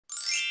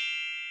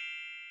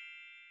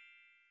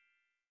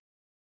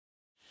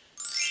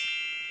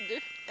Du.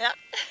 Ja.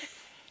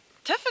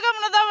 Tøffe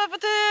gamle damer på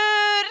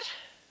tur!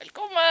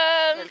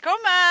 Velkommen!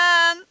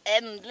 Velkommen!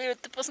 Endelig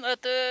ute på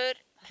snøtur.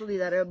 Så de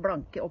der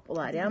blanke oppå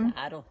der igjen.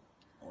 Her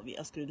og vi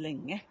har skrudd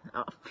lenge.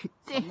 Ja,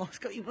 fytti. Så nå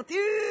skal vi på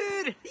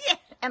tur! Yeah!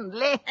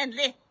 Endelig!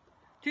 Endelig!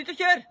 Tut og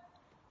kjør!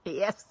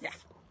 Yes! Ja.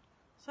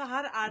 Så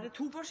her er det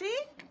 2 på ski,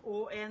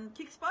 og en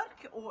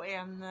kickspark, og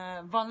en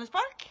vanlig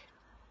spark.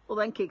 Og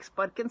den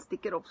kicksparken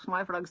stikker opp som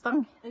en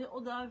flaggstang.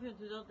 Og da har vi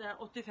funnet ut at det er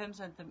 85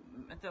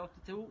 centimeter,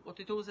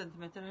 82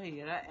 centimeter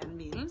høyere enn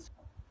bilens.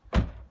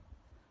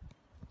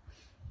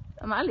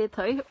 Den er litt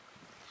høy.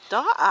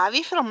 Da er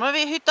vi fremme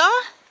ved hytta.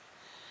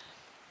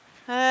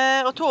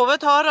 Og Tove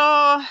tar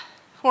og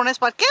får ned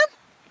sparken.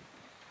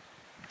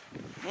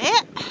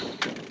 Med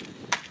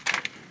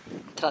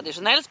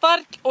tradisjonell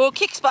spark og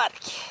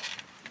kickspark.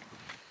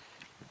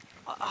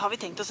 Har vi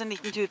tenkt oss en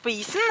liten tur på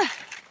isen.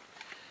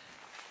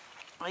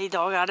 Og i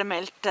dag er det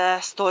meldt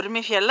storm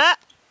i fjellet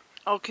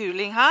og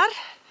kuling her.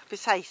 Oppi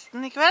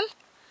 16 i kveld.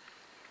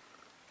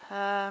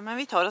 Men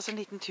vi tar oss en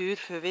liten tur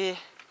før vi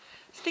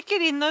stikker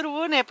inn og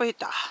roer ned på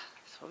hytta.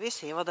 Så får vi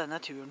se hva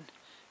denne turen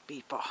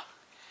byr på.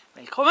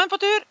 Velkommen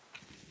på tur!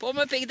 På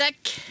med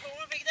piggdekk. På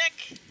med piggdekk.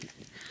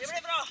 Det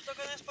blir bra. Da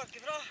kan jeg sparke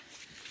fra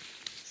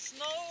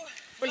snow.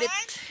 Og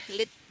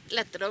litt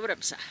lettere å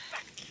bremse.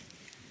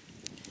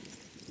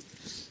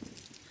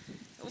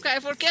 Ok,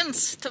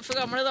 folkens. Tøffe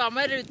gamle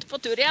damer ute på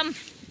tur igjen.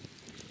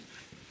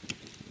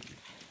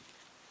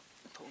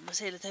 På med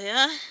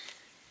seletøyet.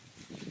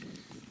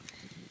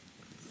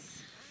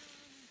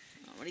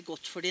 Nå var det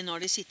godt for de når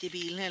de sitter i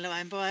bilen hele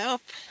veien på vei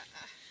opp.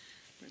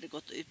 Nå blir det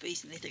godt ut på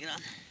isen litt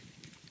grann.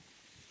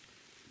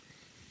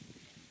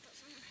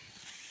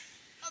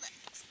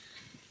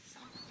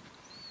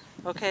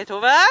 Ok,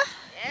 Tove.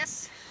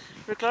 Yes.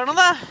 Er du klar nå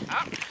da?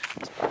 Ja.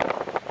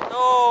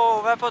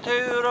 Tove på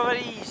tur over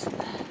isen.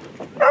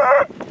 Bra,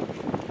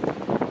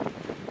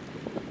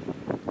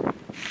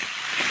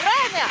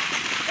 Vinje!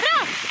 Bra!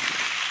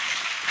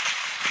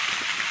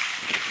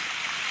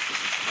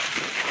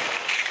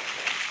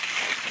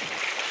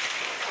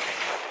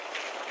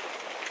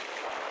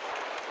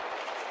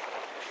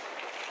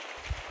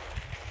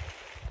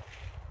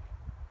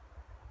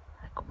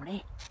 Her kommer de.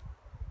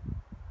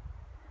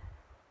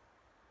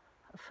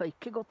 Det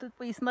føyker godt ut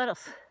på isen der,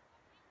 altså.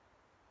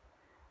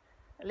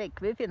 Der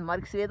leker vi i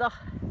Finnmarksvidda.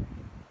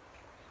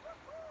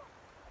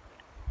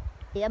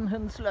 En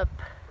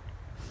hundsløp.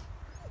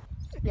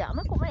 Ja, nå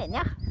kommer en,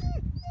 ja.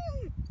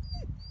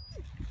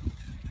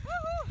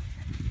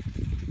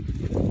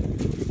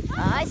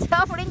 Nei,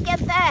 så flink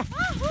jente!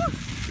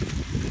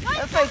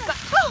 Det føyka.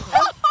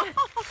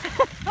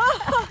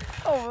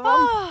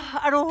 Overvann.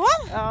 Er det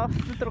overvann? Ja,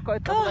 du tråkka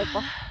ut på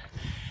løypa.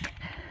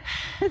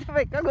 Det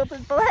føyka godt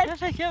ut på der. Det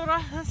føyker bra.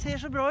 Det ser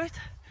så bra ut.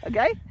 Det er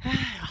gøy?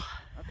 Ja.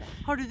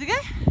 Har du det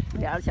gøy? Ja,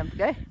 det er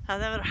kjempegøy. Ja,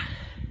 det er bra.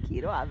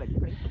 Kiro er veldig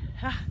flink.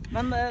 Ja.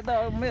 Men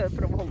da må vi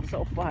prøve å holde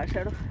seg oppå her,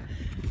 ser du.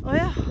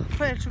 Åja,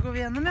 for ellers så går vi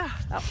gjennom, ja.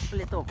 Ja,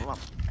 litt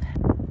overvann.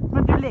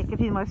 Men du leker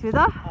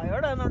Finnmarksvidda? Ja, jeg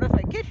gjør det når det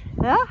føyker.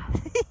 Ja?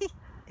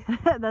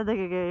 Det er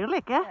gøy å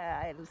leke.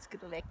 Jeg elsker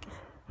å leke.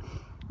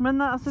 Men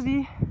altså, vi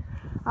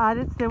er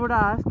et sted hvor det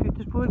er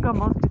skuterspor,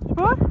 gammel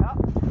skuterspor. Ja.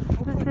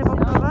 Og så ser vi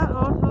oppover,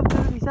 og så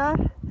tror vi her.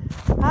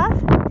 Her?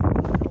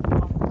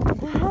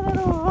 Her er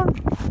det overvann.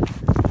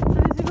 Så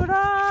hvis vi går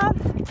der,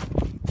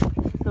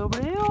 så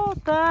blir det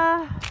 8.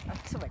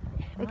 Ikke så veldig.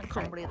 Det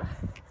kan bli det.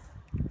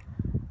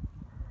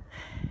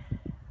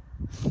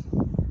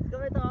 Skal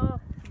vi ta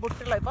bort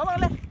til løypa da,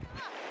 eller?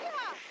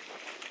 Ja.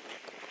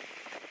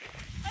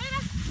 Høyre!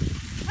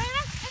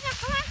 Høyre! Jeg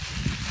hjelper deg!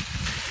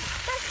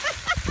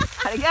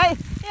 Er det gøy?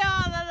 Ja,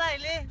 det er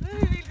deilig. Hun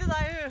vil til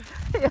deg, hun.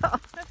 Ja.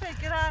 Det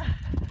føyker her.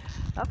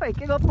 Det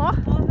føyker godt nå. Ja,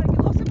 det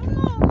føyker også på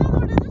månen, det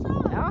var det du sa.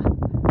 Ja.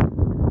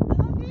 Den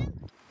var fin.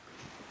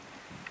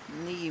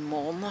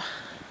 Nymåne.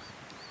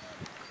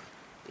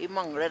 Vi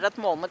mangler et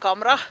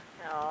månekamera.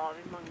 Ja,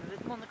 vi mangler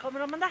et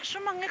månekamera, men det er så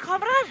mange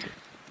kameraer.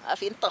 Det er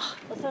fint da.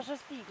 Og så er det så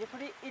stilig,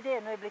 fordi i det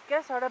ene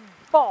øyeblikket så er det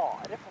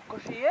bare fokk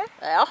og skyer.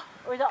 Ja.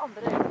 Og i det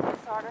andre øyeblikket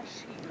så er det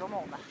skyer og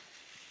måne.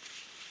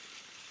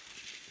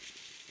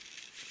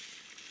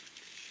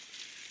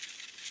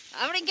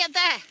 Ja, flink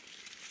jente!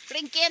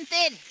 Flinke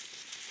jenter!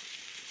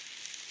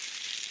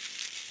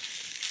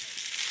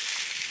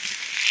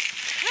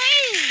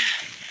 Hei!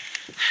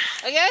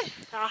 Det er gøy?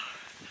 Ja,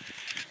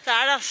 det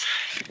er det altså.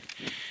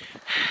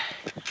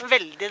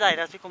 Veldig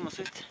deilig at vi kom oss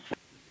ut.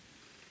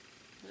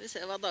 Vi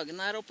ser hva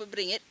dagene her oppe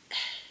bringer.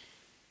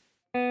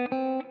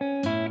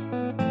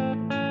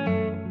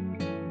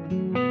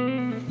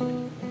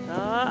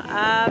 Da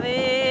er vi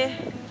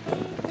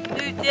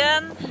ute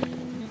igjen.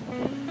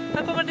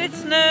 Her kommer litt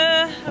snø,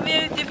 og vi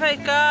er ute i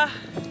føyka.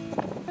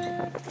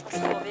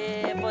 Så har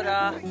vi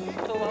boret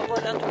 2 hull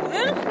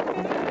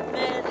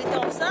med litt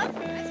avstand.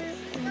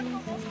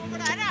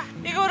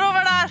 Vi går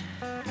over der.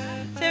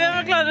 Se hvem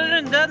vi klarer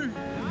runden.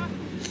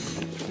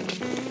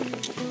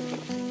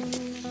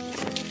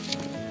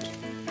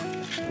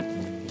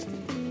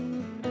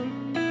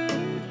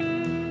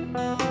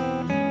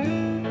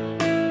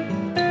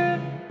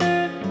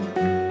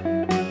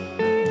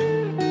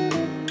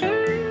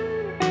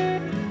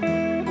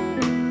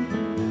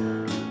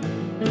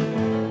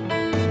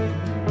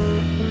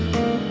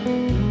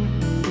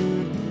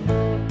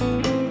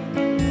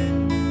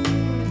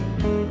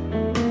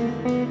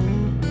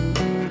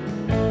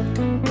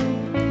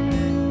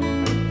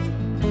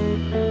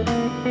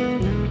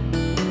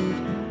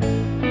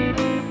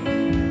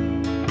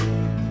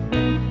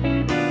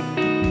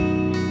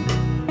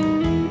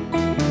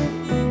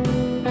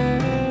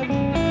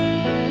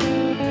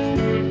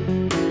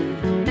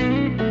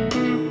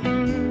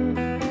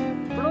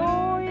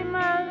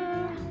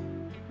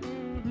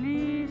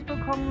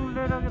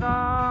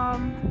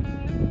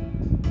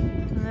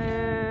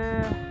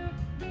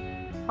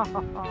 Ja,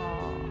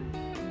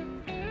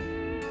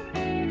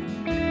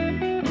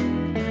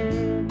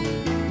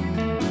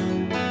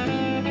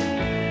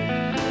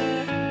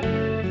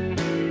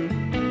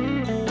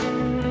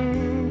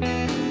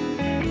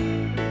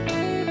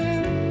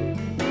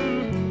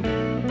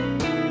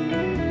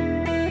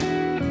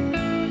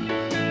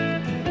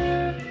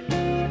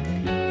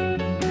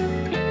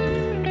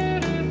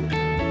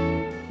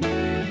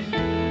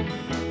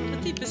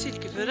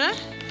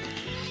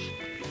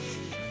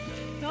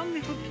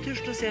 vi får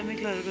tusle og se om vi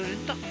klarer å gå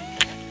rundt da.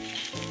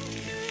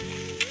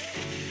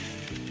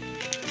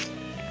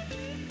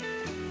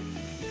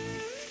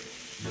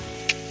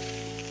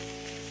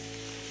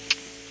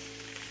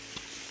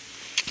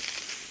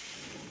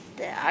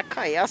 Det er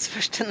Kajas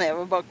første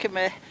nedoverbakke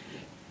med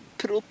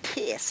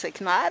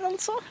proteseknær,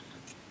 altså.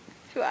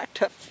 Hun er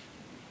tøff.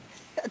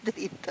 Hun er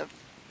drittøff.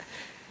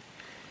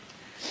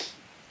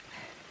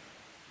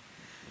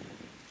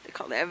 Det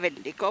kaller jeg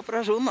vellykket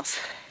operasjon,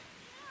 altså.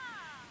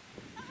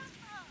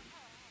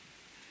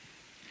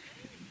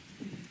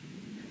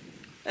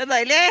 Det er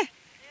deilig.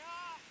 Ja,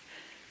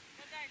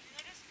 det er deilig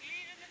når det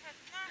sklir under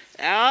føttene.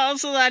 Ja,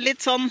 altså det er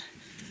litt sånn,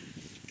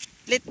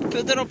 litt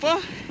pudder oppå.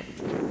 Litt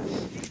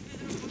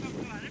pudder oppå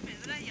kan være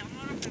bedre.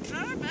 Januar og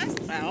februar er best.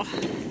 Ja.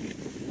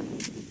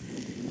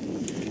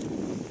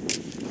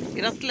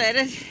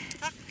 Gratulerer.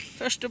 Takk.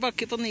 Første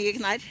bakke på nye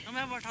knær. Nå må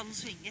jeg bare ta noen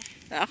svinger.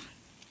 Ja.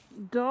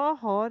 Da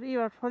har i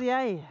hvert fall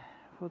jeg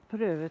fått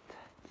prøvet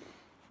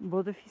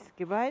både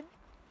fiskebein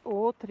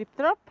og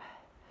tripp-trapp.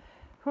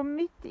 For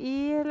midt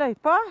i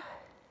løypa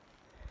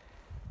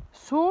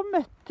så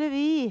møtte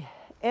vi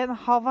en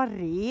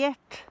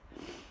havarert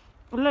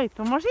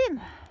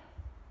løypemaskin.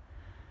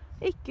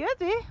 Ikke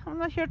vet vi om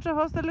den har kjørt seg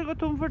fast eller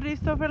gått tom for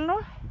drivstoff eller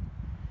noe.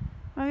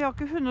 Men vi har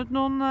ikke funnet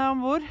noen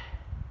ombord.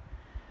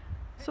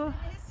 Så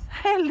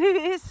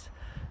heldigvis.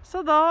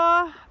 Så da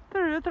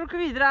prøver vi å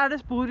tråkke videre. Er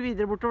det spor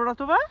videre bortover da,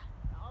 Tove?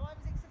 Ja,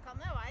 hvis ikke så kan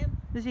jeg veien.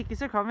 Hvis ikke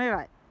så kan vi i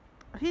vei.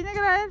 Fine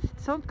greier.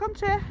 Sånt kan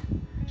skje.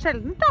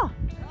 Sjeldent da.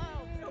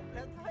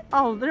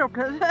 Aldri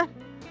opplevd det.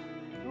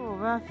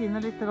 Tove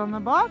finner litt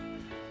bak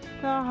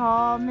til å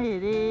ha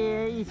nede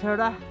i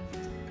ishølet.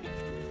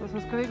 Og så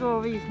skal vi gå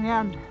over isen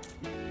igjen.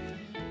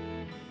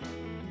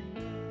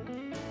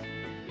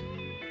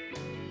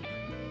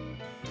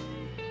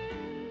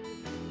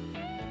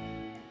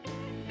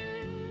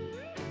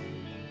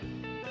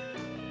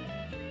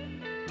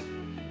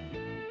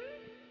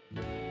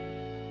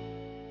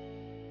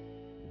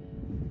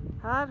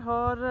 Her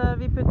har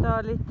vi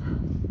puttet litt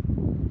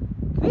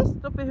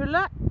kvist oppi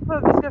hullet for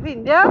at vi skal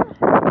finne det igjen.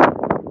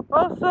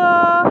 Og så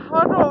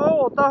har Tove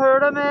åta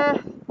hølet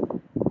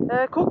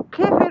med kokt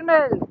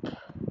kefirmelk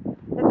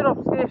etter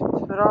oppskrift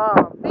fra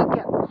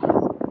Vinje.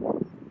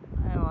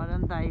 Det var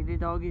en deilig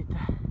dag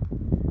ute.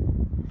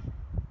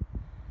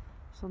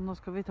 Så nå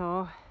skal vi ta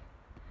og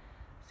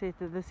se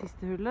til det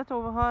siste hullet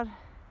Tove har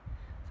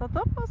satt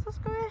opp, og så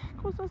skal vi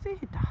kose oss i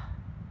hytta.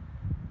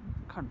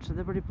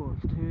 Kanskje det blir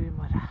båltur i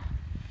morgen.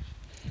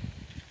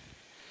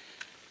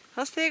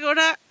 Hastig går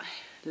det.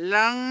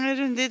 Lang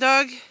runde i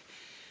dag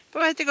på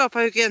vei til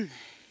gapahuken.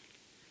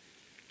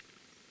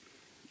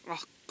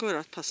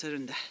 Akkurat passe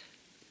runde.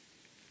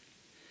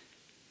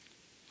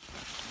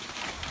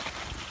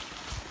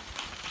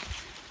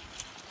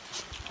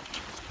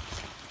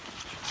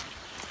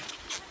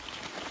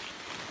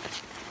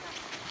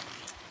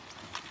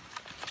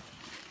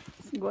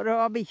 Går det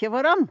å ha bikkje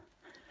foran?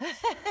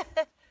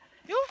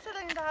 Jo, så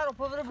lenge det her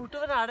oppover og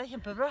bortover er det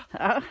kjempebra.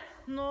 Ja.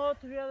 Nå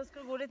tror jeg det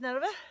skal gå litt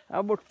nedover. Ja,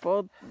 bort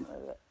på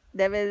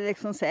det vi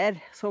liksom ser,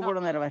 så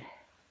går det nedover.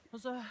 Og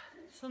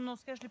så nå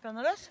skal jeg slippe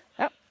henne løs.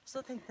 Ja.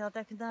 Så tenkte jeg at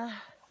jeg kunne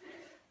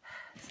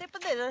se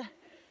på dere.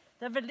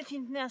 Det er veldig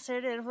fint når jeg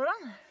ser dere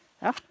foran.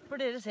 Ja. For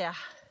dere ser jeg.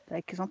 Det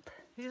er ikke sant.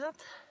 Ikke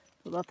sant?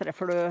 Så da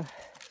treffer du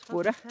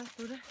sporet. Ja,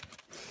 sporet.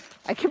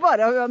 Det er ikke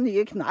bare å ha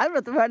nye knær,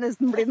 vet du, for jeg er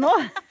nesten blind nå.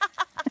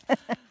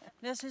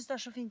 Men jeg synes det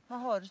er så fint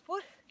med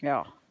harespor. Ja.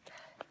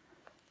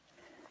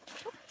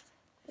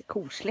 Det er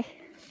koselig.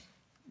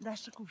 Det er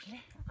så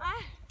koselig.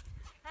 Nei,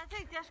 jeg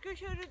tenkte jeg skulle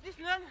kjøre ut i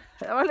snøen.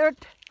 Det var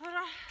lurt. For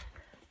å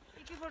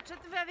ikke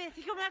fortsette, for jeg vet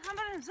ikke om jeg kan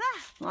bremse.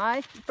 Nei,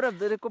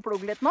 prøvde du ikke å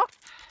plugge litt nå?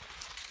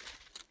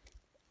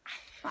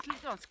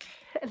 Litt vanskelig.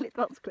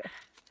 Litt vanskelig.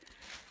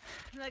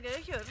 Men det er gøy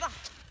å kjøre da.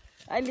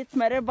 Det er litt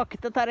mer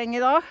bakkete terreng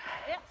i dag.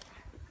 Ja.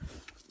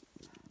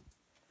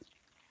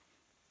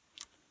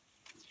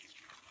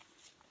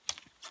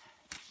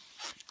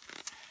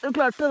 Du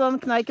klarte den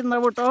kneiken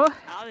der borte også?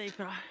 Ja, det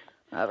gikk bra.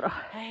 Det er bra.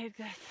 Det er helt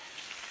greit.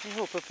 Vi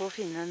håper på å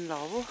finne en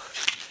lavvo,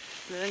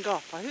 eller en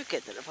gapahuk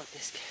heter det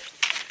faktisk,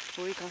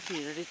 hvor vi kan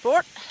fyre litt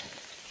bål.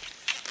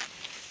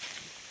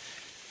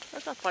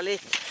 Og slappe av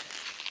litt.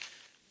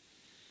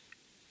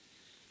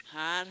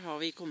 Her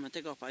har vi kommet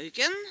til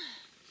gapahuken.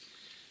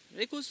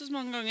 Vi koste oss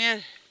mange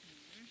ganger.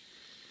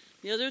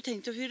 Vi hadde jo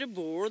tenkt å fyre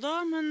bål da,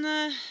 men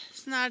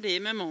sånn er det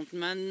med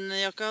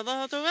Mountainman-jakka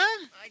da, Tove?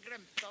 Jeg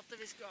glemte at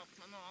vi skulle ha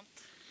med noe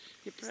annet.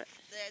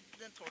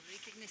 Den tåler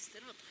ikke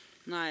gnister, vet du.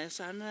 Nei,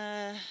 så er den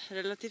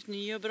relativt ny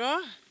og bra.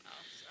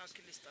 Ja, Jeg har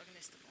ikke lyst til å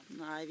gniste på den.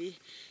 Nei, vi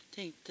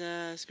tenkte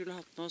skulle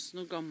hatt med oss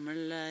noe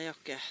gammel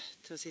jakke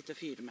til å sitte og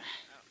fyre med.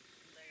 Ja,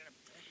 det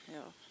glemte vi.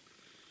 Ja.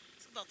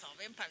 Så da tar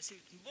vi en pause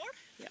uten bål.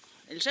 Ja.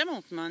 Ellers er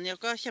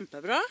Mountainman-jakka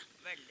kjempebra.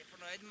 Veldig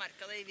fornøyd.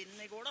 Merket det i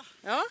vinden i går da.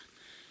 Ja,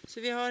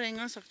 så vi har en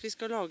gang sagt vi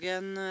skal lage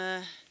en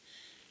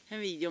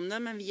video om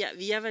det, men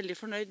vi er veldig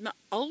fornøyd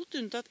med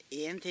alt unntatt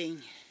én ting.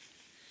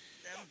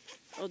 Den.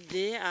 Og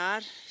det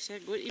er, hvis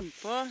jeg går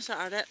innpå, så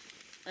er det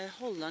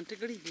holderen til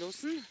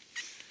glidelåsen.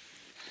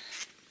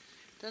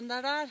 Den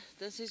der,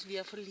 den synes vi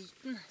er for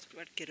liten. Det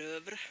skulle vært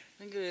grøvere.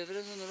 Den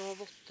grøvere, så når du har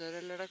votter,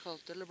 eller det er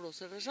kaldt, eller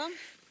blåser, eller sånn.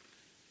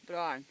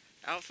 Bra er den.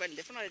 Ja,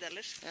 veldig fornøyd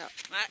ellers. Ja.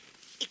 Nei,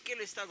 ikke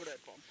lyst til å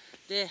gløde på den.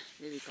 Det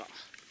vil vi ikke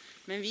ha.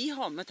 Men vi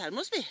har med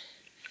termos, vi.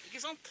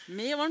 Ikke sant?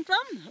 Med varmt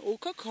vann,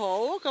 og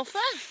kakao og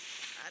kaffe.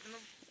 Er det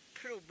noe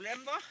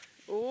problem da?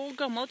 Og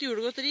gammelt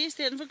julegodteri i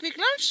stedet for Kvikk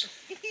Lunsj.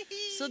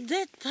 Så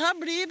dette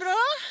blir bra.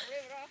 Det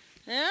blir bra.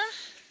 Ja.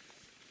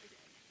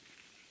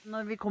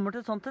 Når vi kommer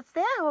til et sånt et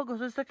sted og har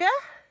gått et stykke,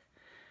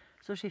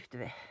 så skifter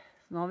vi.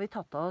 Så nå har vi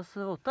tatt av oss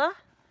våte.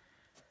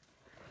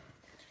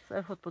 Så har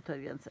jeg fått på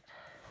tørrgenser.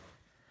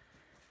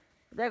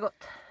 Det er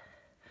godt.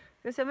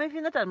 Skal vi se om vi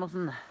finner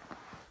termosen.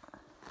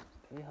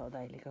 Skal vi ha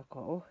deilig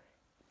kakao.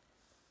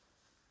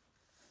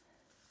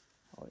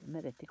 Har vi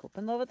med rett i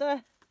koppen nå, vet du.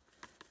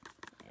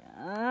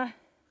 Ja.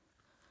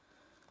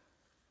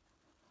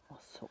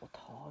 Og så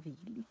tar vi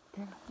litt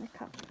med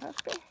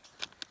kaffe.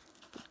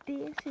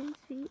 Det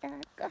synes vi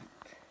er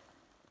godt.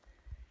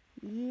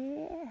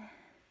 Yeah.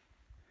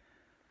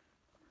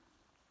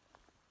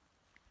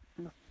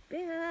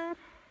 Oppi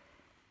her.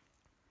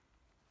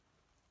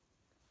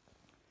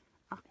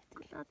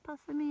 Akkurat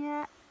passer mye.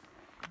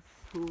 Og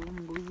så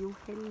må vi jo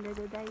helle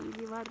det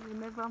deilig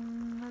varme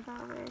vannet da,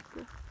 vet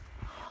du.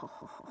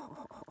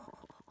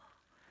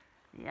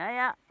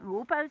 Ja,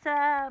 god pause.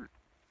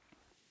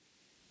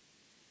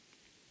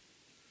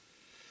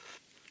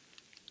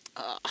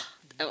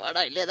 Det var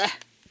deilig, det.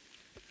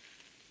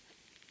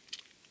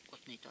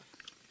 Godt nyttår.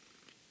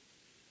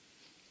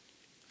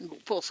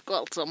 God påske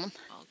og alt sammen.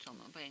 Alt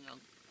sammen på en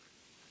gang.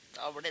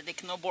 Da ble det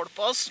ikke noe bål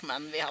på oss,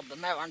 men vi hadde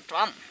med varmt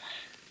vann.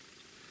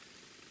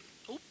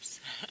 Ops.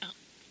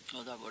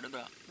 Og da går det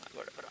bra. Da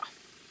går det bra.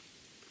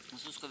 Og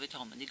så skal vi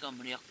ta med de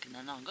gamle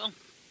jakkene en annen gang.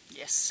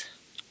 Yes.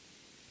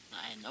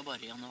 Nei, enda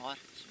bare i januar,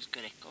 så vi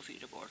skal rekke å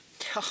fyre bål.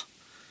 Ja.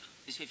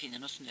 Hvis vi finner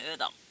noe snø,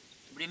 da.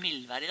 Det blir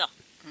mildvær i, da.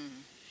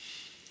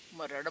 I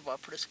morgen er det bare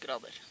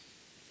plussgrader.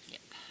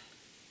 Jepp.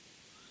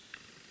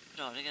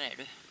 Rare greier,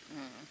 du.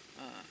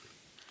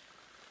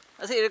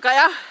 Hva sier du,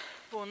 Kaja?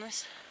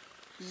 Bonus.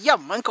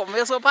 Jammen kommer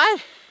vi oss opp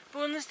her.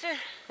 Bonus, du.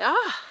 Ja.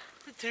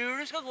 Du tror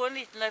du skal gå en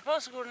liten løype,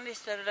 og så går du en litt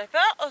større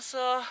løype, og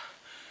så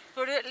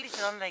går du litt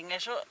lenger,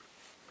 så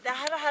det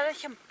her er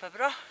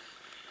kjempebra.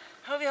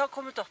 Og vi har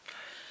kommet opp.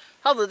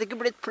 Hadde det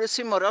ikke blitt pluss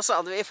i morgen, så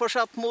hadde vi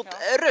fortsatt mot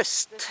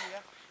røst. Det tror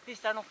jeg. Hvis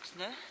det er nok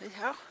snø.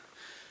 Ja,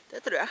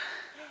 det tror jeg.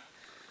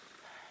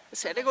 Jeg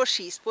ser det går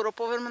skispor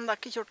oppover, men det er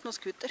ikke kjørt noen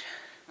skuter.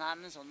 Nei,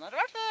 men sånn har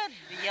det vært før.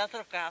 Vi har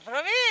tråkket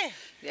herfra, vi.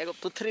 Vi har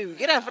gått på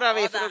truger herfra,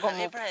 vi, for å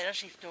komme Vi opp. pleier å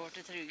skifte over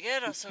til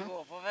truger, og så gå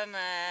oppover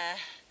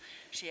med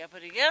skia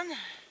på ryggen.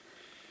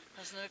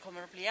 Og så når vi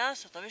kommer opp lia,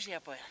 så tar vi skia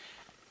på igjen.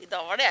 I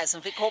dag var det jeg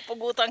som fikk håp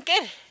og gode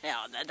tanker.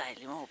 Ja, det er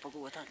deilig med håp og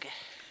gode tanker.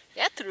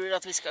 Jeg tror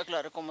at vi skal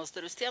klare å komme oss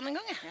til rust igjen en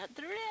gang. Jeg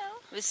tror det, ja.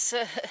 Hvis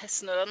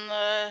snøen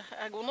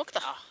er god nok,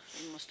 da. Ja,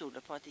 vi må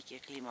stole på at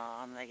ikke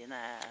klimaanleggene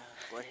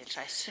går helt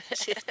skeis.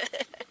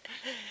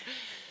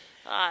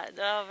 Nei,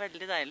 det var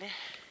veldig deilig.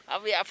 Ja,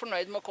 vi er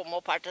fornøyd med å komme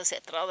opp her til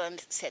setra. Den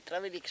setra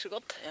vi liker så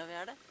godt. Ja, vi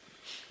er det.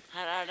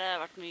 Her har det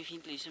vært mye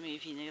fint lys og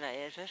mye fine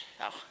greier før.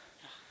 Ja.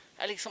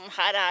 Ja, liksom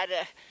her er...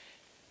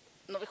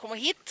 Når vi kommer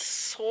hit,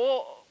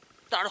 så...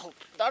 Da er det håp.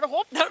 Da er det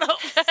håp. Da er det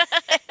håp.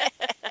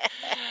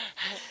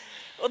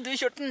 Og du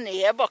kjørte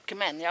ned bakke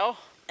med en, ja.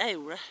 Jeg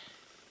gjorde det.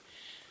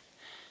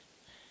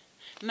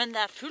 Men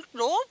det er fullt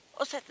lov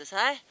å sette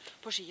seg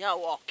på skia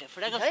og ake,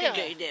 for det er ganske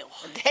gøy det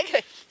også. Det er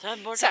gøy.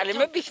 Særlig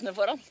med bikkjene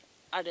foran.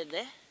 Er det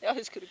det? Ja,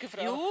 husker du ikke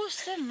fra? Jo,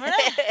 stemmer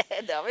det.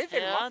 Det har vi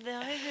filmet. Ja, det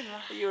har vi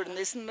filmet.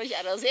 Julenissen med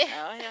kjæra si.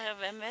 Ja,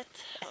 hvem vet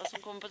hva som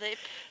kommer på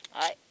tape.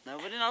 Nei.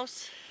 Nobody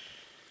knows.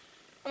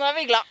 Og nå er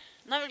vi glad.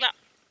 Nå er vi glad.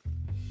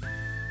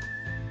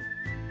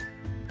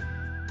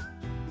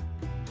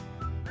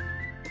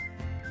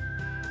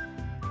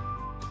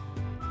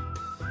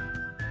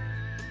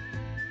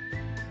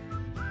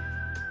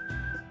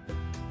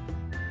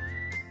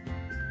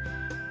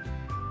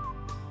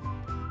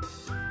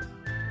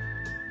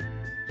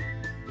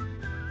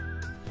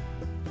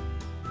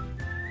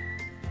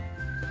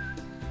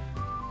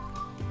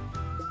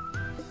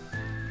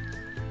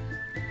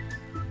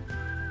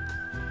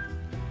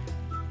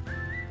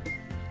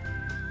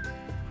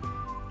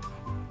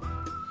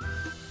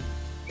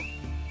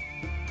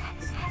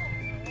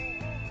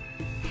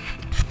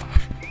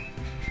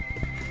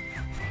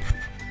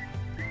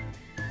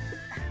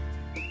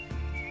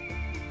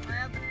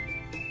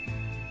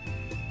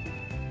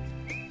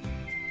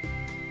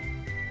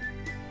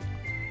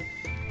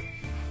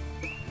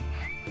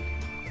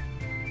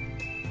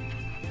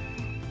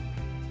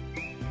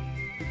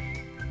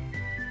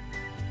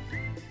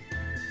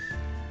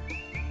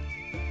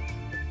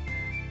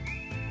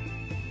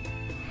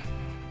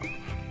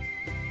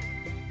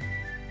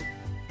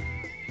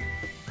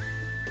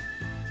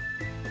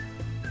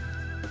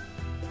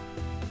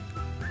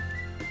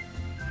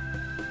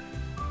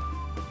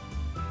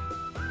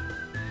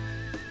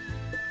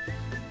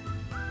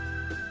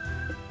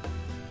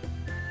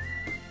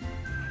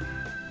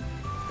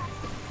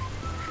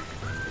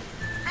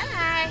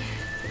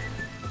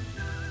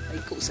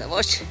 koser vi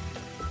oss.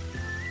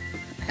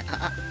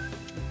 Ja.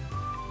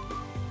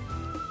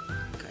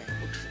 Skal jeg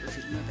bort for å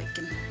filme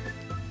bekken.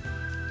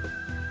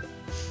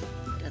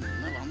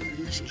 Rennende vann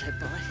under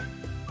skiløypa der.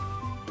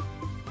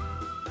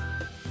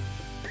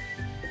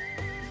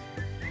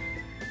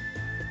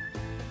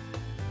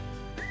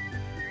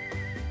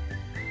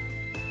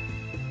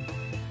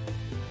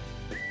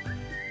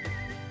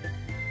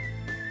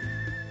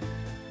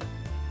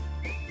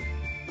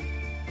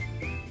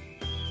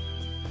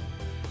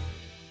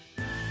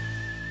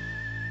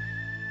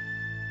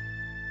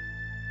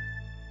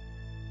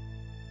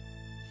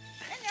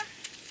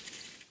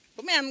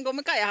 Kom igjen, gå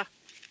med Kaja.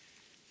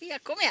 Ja,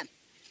 kom igjen.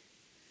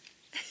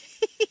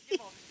 Det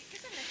var visst ikke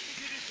så lett å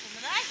gå ut på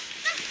med deg.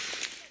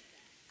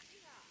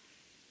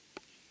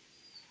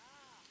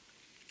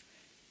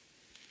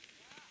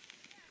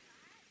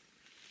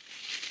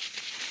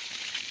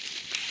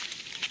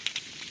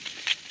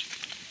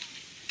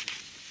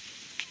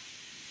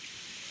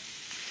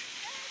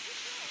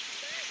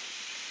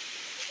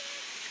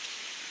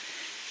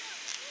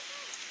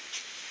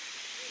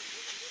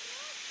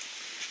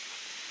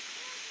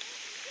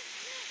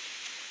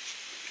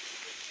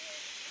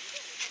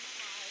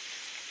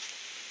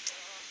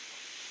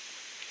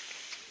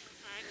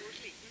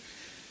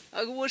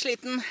 Jeg er god og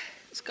sliten.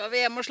 Skal vi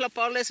hjem og slappe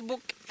av og lese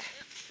bok.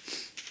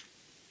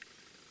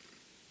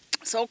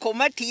 Så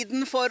kommer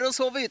tiden for å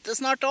sove ute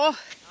snart også.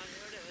 Ja, det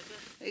gjør det, vet du.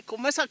 Vi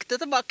kommer sakte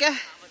tilbake.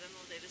 Her var det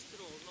noe deres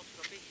strålende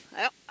opptrapping.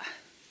 Ja.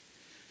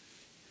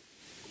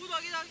 God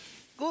dag i dag.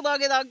 God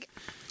dag i dag.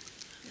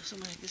 Ja, så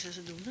må jeg ikke se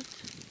så dum ut.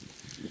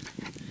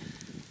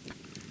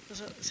 Og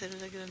så ser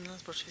du det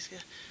Grenland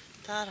Sportsfikeres.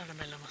 Der er det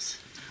mellom oss.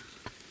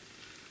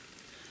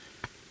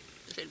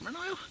 Du filmer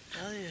nå jo.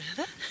 Ja, det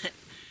gjør det.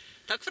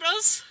 Takk for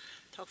oss.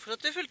 Takk for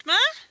at du fulgte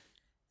med.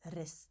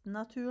 Resten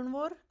av turen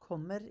vår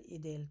kommer i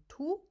del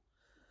 2,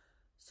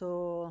 så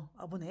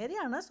abonner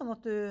gjerne sånn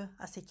at du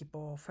er sikker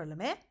på å følge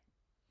med.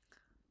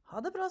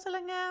 Ha det bra så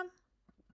lenge!